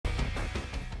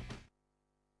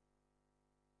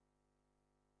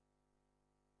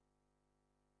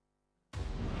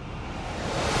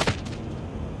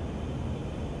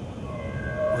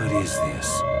is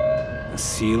this? A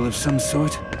seal of some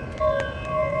sort?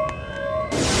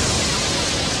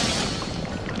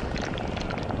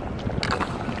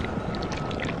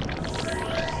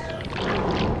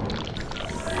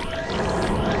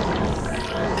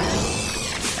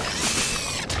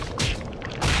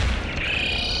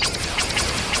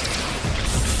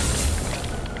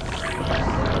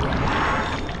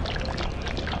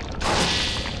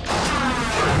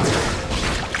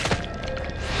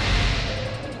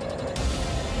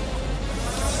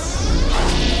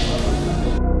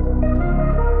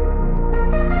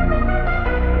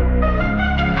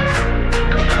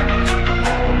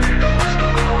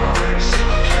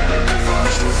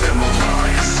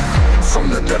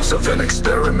 Of an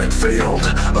experiment failed,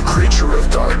 a creature of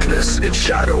darkness in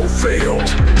shadow veiled,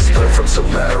 split from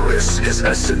Solaris, his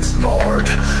essence marred.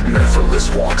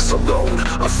 Mephiles walks alone,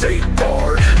 a fate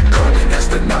barred, cunning as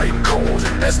the night, cold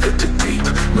as the deep,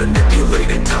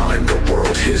 manipulating time, the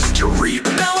world his to reap.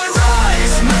 Now